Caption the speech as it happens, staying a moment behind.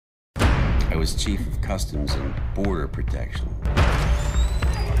I was chief of customs and border protection.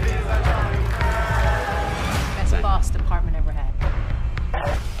 Best boss department ever had.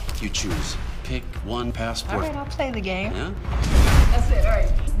 You choose. Pick one passport. All right, I'll play the game. Yeah? That's it, all right.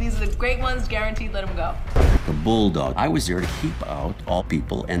 These are the great ones, guaranteed, let them go. A bulldog. I was there to keep out all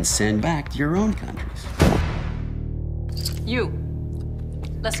people and send back to your own countries. You.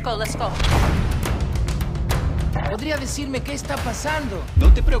 Let's go, let's go. ¿Podría decirme qué está pasando?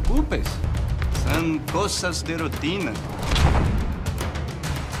 No te preocupes. Son cosas de rutina.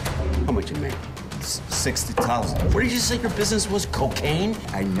 How much you make? 60,000. What did you say your business was? Cocaine?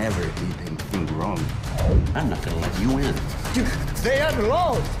 I never did anything wrong. I'm not gonna let you in. They are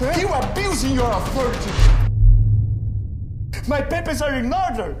laws. You are abusing your authority. My papers are in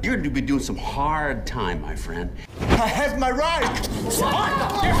order. You're gonna be doing some hard time, my friend. I have my right.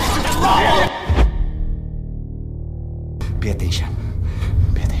 Pay attention.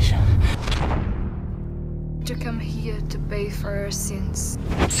 Pay attention. To come here to pay for our sins.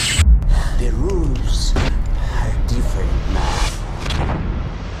 The rules are different now.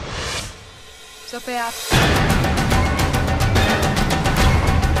 So pay up.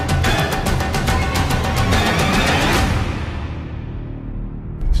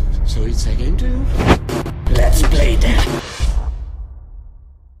 So it's a game to you? Let's play then.